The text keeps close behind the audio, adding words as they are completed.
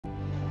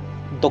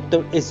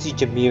Dr. A.C.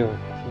 Jamir,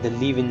 the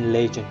living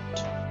legend.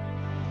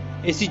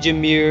 A.C.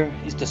 Jamir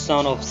is the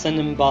son of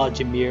Sanamba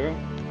Jamir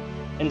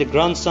and the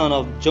grandson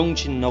of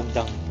Jongchin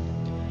Nogdang,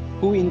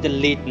 who in the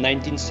late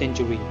 19th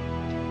century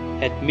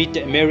had met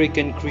the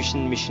American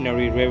Christian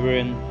missionary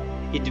Reverend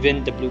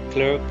Edwin W.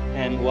 Clark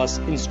and was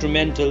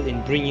instrumental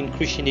in bringing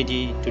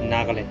Christianity to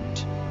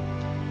Nagaland.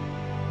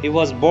 He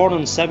was born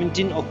on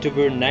 17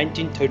 October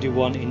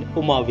 1931 in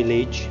Uma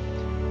village,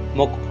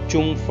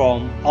 Mokokchung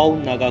from Ao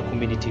Naga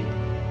community.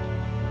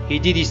 He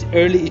did his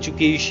early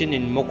education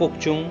in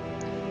Mokokchung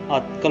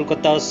at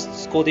Calcutta's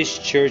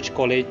Scottish Church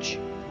College,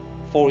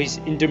 for his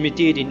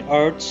intermediate in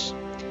arts,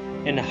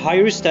 and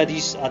higher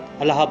studies at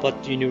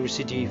Allahabad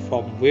University,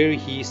 from where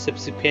he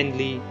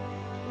subsequently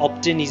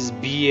obtained his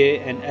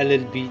BA and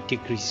LLB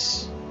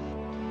degrees.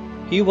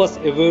 He was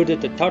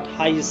awarded the third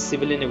highest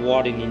civilian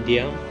award in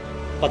India,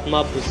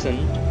 Padma Bhushan,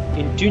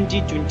 in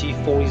 2020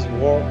 for his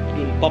work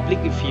in public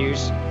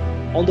affairs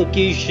on the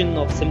occasion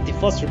of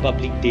 71st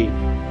Republic Day.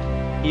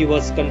 He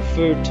was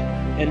conferred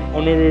an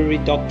honorary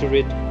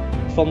doctorate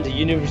from the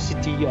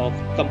University of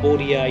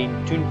Cambodia in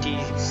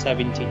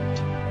 2017.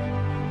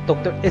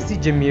 Dr. A.C.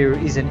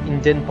 Jamir is an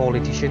Indian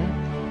politician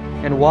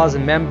and was a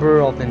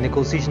member of the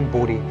negotiation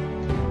body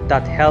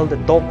that held the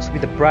talks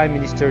with the Prime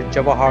Minister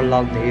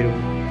Jawaharlal Nehru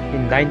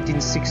in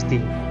 1960,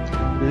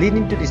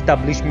 leading to the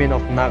establishment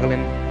of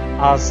Nagaland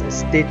as a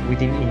state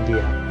within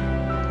India.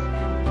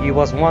 He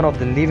was one of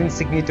the living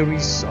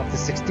signatories of the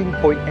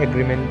 16-point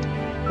agreement,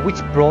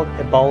 which brought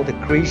about the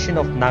creation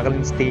of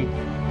Nagaland state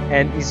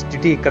and is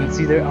today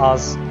considered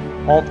as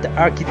of the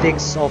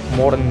architects of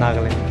modern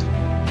Nagaland.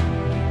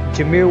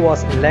 Jamir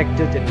was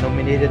elected and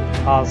nominated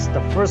as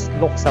the first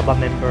Lok Sabha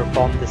member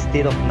from the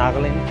state of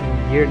Nagaland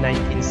in year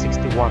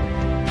 1961.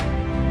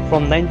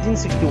 From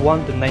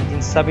 1961 to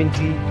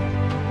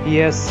 1970, he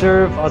has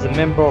served as a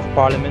member of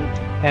parliament,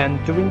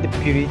 and during the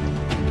period,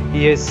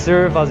 he has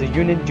served as a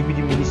Union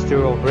Deputy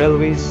Minister of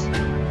Railways,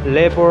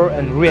 Labour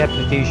and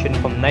Rehabilitation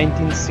from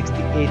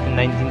 1968 to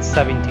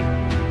 1970.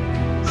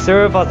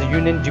 Served as the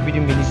Union Deputy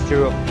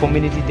Minister of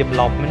Community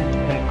Development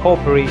and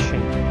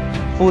Cooperation,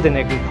 Food and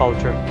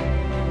Agriculture.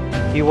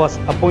 He was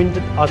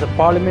appointed as a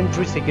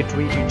Parliamentary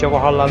Secretary to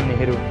Jawaharlal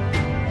Nehru,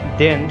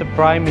 then the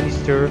Prime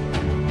Minister,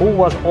 who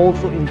was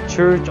also in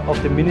charge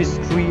of the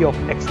Ministry of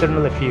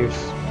External Affairs.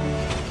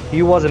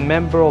 He was a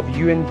member of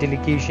UN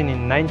delegation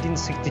in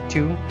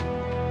 1962.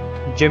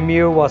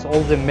 Jamir was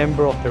also a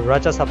member of the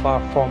Rajya Sabha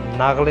from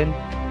Nagaland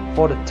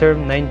for the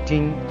term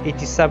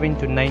 1987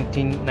 to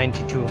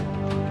 1992,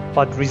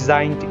 but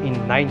resigned in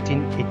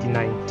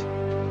 1989.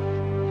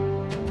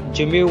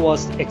 Jamir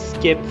was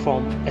escaped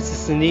from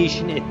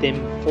assassination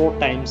attempt 4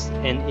 times,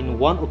 and in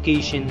one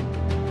occasion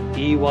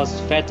he was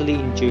fatally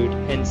injured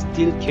and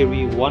still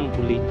carried 1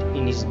 bullet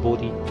in his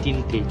body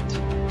till date.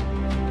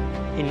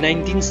 In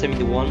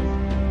 1971,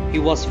 he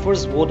was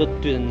first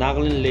voted to the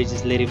Nagaland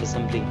Legislative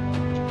Assembly.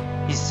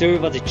 He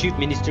served as the Chief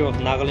Minister of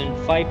Nagaland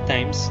 5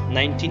 times,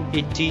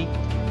 1980,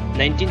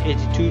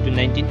 1982 to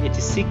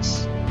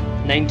 1986,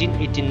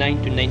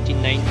 1989 to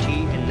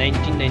 1990, and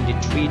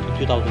 1993 to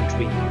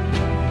 2003.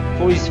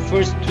 For his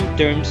first 2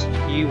 terms,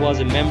 he was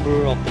a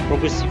member of the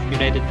Progressive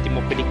United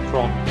Democratic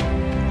Front.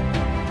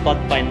 But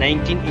by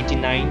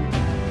 1989,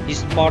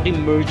 his party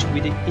merged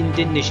with the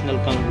Indian National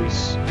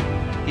Congress.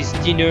 His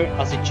tenure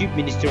as the Chief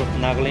Minister of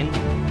Nagaland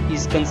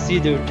is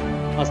considered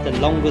as the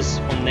longest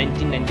from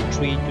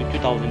 1993 to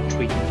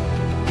 2003.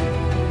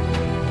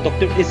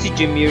 Dr. A.C.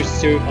 Jamir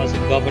served as a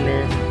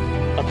governor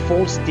at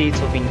 4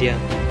 states of India,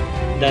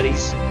 that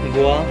is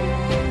Goa,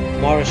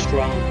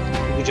 Maharashtra,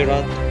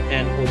 Gujarat,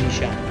 and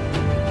Odisha.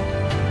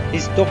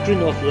 His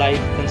doctrine of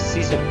life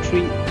consists of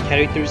 3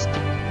 characteristics,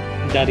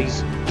 that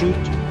is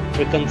truth,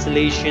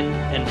 reconciliation,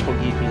 and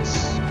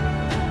forgiveness.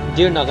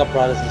 Dear Naga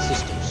brothers and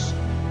sisters,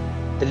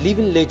 the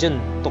living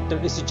legend Dr.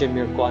 A.C.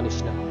 Jamir ko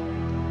anishna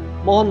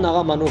Mohan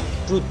Naga manu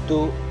truth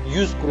to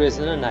use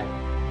kuresana nai,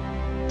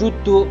 truth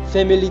to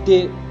family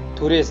te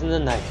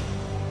thuresana nai,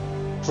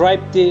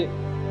 tribe te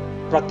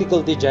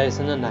practical te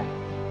jaisana nai,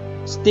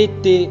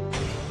 state te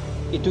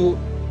itu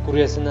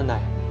kuresana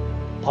nai,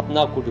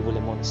 thapna kudi bole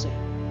monse.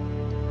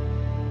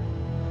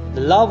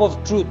 The love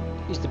of truth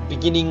is the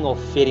beginning of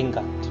fearing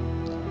God.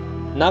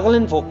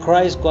 Nagaland for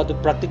Christ ko to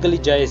practically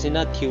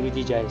jaisena theory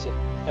di jaise,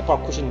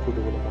 eparkushin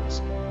kudi bole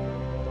monse.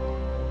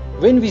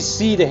 When we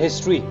see the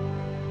history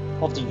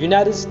of the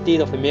United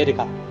States of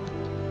America,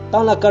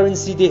 tangla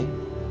currency de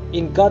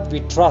in God we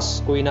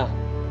trust koina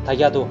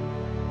thayado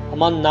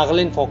aman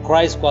Nagaland for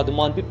Christ ko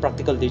aduman be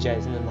practical de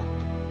jais na na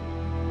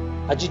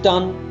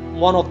ajitan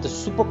one of the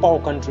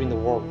superpower country in the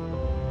world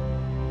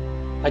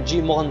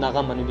aji mohan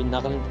naga manu be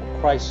Nagaland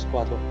for Christ ko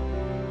ado.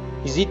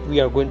 Is it we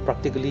are going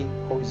practically,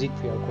 or is it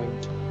we are going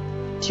to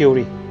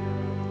theory?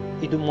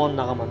 Idu mon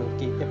naga manu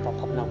ki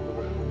eprathapna ko.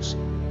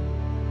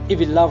 If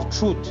we love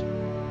truth,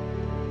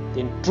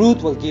 then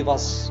truth will give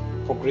us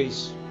for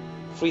grace,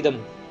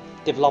 freedom,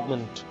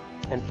 development,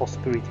 and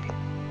prosperity.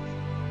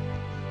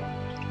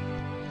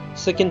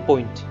 Second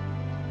point,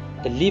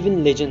 the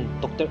living legend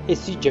Dr.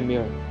 A.C.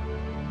 Jamir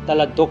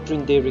tala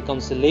doctrine de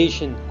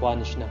reconciliation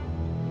kwanishna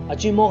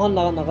achi mohan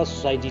laga naga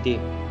society de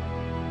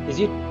is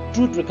it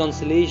truth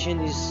reconciliation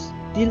is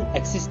still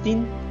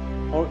existing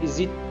or is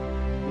it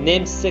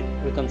namesake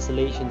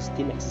reconciliation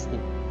still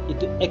existing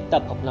itu ekta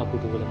bhapna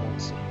kudu bole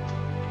monse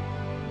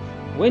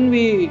when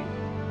we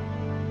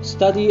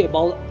study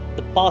about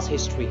the past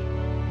history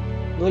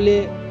nole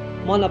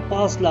mana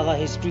past laga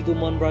history to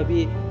man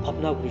brabi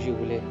bhapna kuju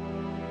bole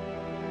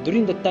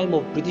during the time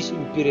of British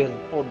imperial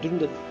or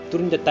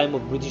during the time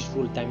of British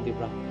rule time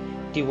debra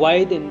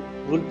divide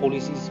and rule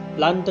policies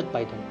planted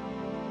by them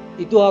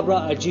itu abra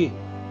aji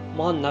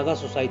mohan naga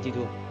society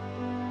do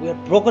we are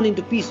broken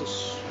into pieces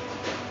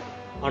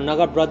our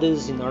naga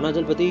brothers in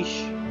Arunachal Pradesh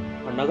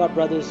our naga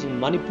brothers in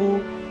Manipur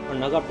our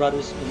naga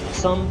brothers in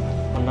Assam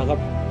our naga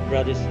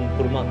brothers in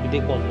Burma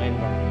today called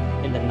Myanmar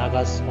and the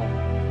Nagas of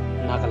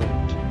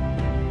Nagaland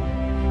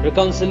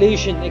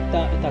reconciliation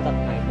ekta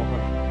nai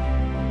mohan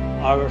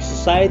our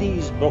society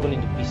is broken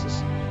into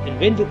pieces and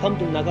when you come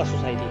to Naga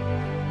society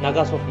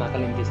Nagas of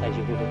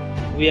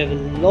Nagaland we have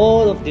a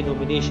lot of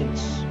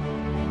denominations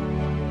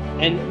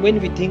and when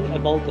we think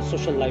about the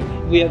social life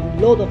we have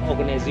a lot of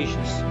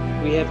organizations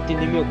we have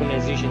Tinimi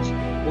organizations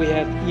we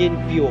have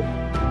ENPO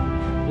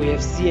we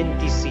have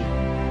CNTC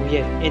we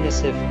have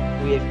NSF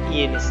we have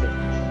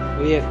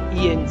ENSF we have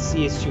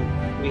ENCSU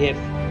we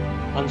have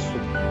ANSU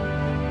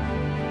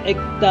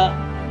ekta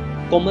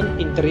common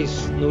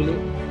interest nole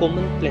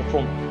common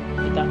platform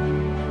ita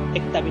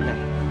ekta binai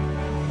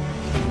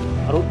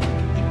aru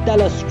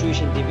itala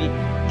situation devi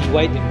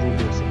divide and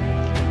rule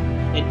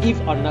and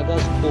if our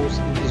Nagas goes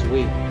in this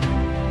way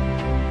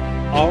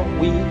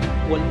we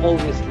will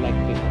always like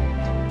behind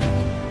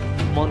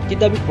mon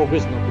kita bhi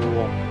progress na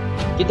karo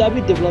kita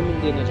bhi development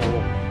de na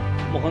jawo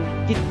mohon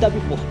kita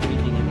bhi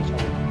prosperity de na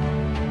jawo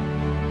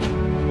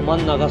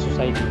man Naga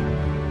society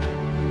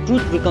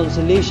truth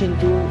reconciliation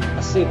to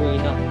ase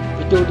hoina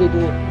bitor de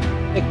do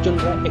ekjon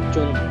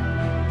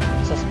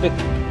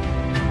suspect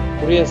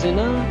kuri ase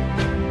na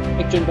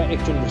ekjon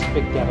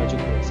respect dia ba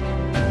kuri ase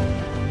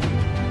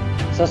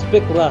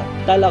suspect ra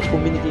tala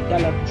community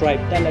tala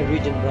tribe tala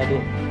region ra do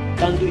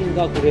tandu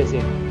inga kuri ase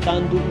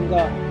tandu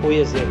inga hoy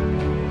ase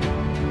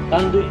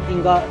tandu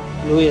inga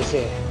loy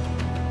ase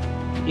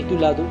itu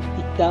ladu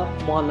ita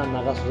mohana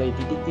Naga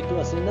society di itu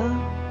ase na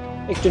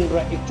ekjon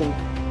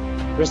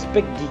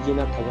respect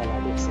digina thagala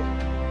ase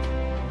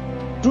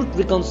truth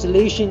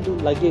reconciliation to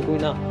lage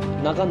koina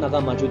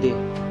naga majude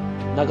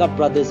Naga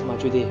brothers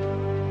majude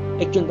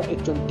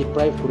ekjon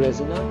deprive kuri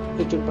ase na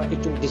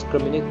ekjon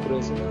discriminate kuri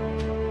ase na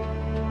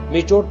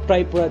major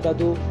tribe pura ta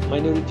do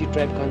minority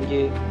tribe khan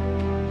ge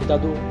ta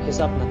do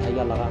hisab na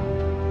thaiga laga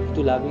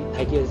itu labi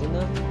thagi ase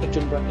na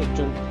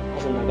ekjon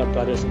as Naga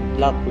brothers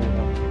blood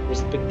koina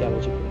respect dia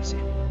logi kuri ase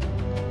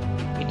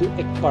itu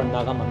ekpar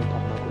Naga manu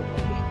bhapna kuri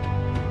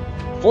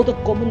for the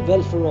common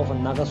welfare of a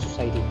Naga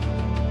society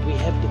we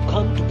have to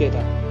come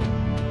together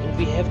and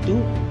we have to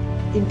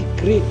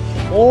integrate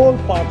all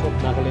parts of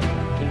Nagaland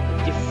in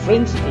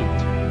different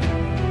state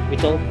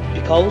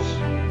because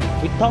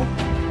without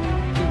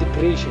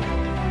integration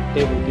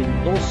there will be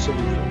no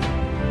solution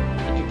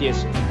to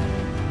this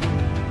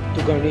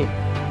to garne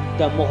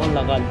the mohan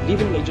laga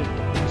living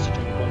agent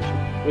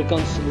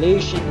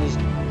reconciliation is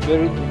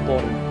very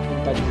important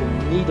and that is a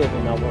need of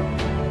an hour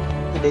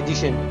in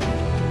addition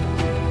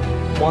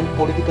one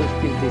political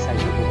field is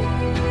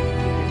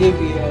today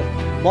we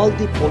have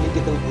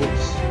multi-political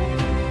groups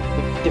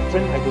with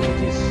different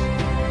ideologies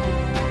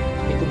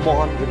into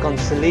mohan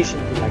reconciliation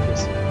to like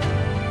this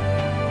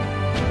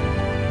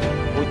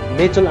with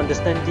mutual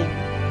understanding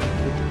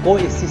with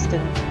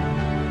coexistence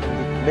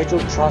with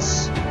mutual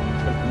trust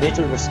and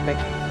mutual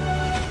respect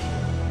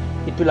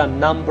it will a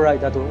number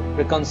that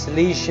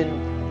reconciliation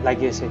like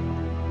I said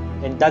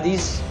and that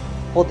is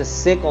for the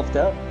sake of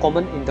the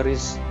common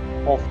interest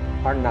of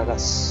our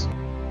Nagas.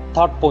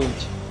 Third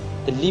point,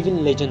 the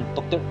living legend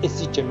Dr.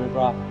 S.C. Jamir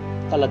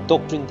tala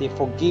doctrine de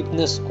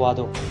forgiveness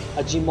kwado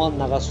ajimal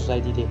Naga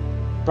society de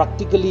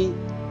practically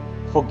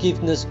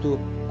forgiveness to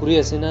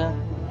kuriasena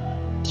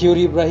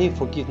theory brahi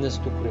forgiveness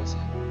to kuriase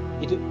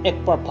itu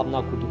ekpar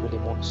bhavna kudu bole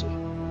monse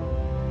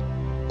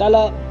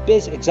tala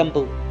best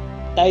example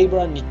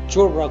taibra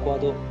nichor bra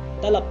kwado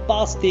tala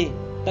past de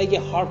taige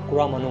heart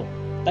kura mano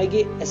taige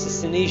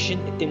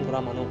assassination attempt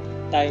kura mano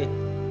tai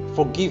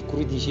forgive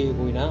kuri dise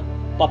hoina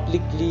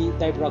publicly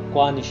taibra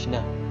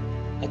kwanishna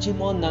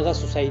ajimal Naga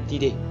society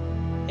de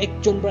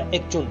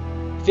ekjon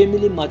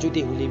family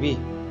majude hulibi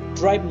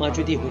tribe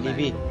majude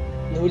hulibi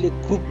নহলে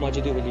group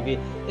majude hulibi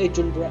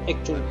ekjon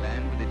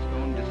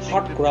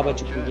heart kuraba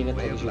chukudi na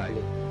thagi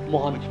jule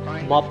mohan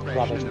maaf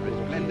kuraba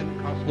chukudi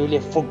নহলে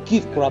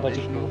forgive kuraba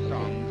chukudi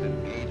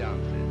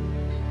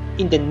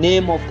in the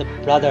name of the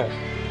brother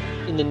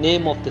in the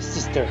name of the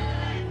sister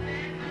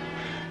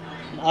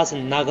as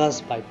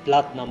Nagas by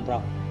blood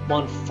number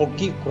one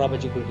forgive kuraba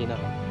chukudi na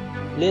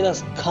let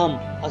us come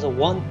as a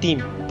one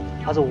team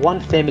as a one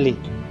family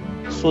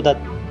so that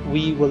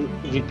we will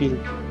rebuild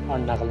our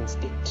Nagaland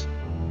state.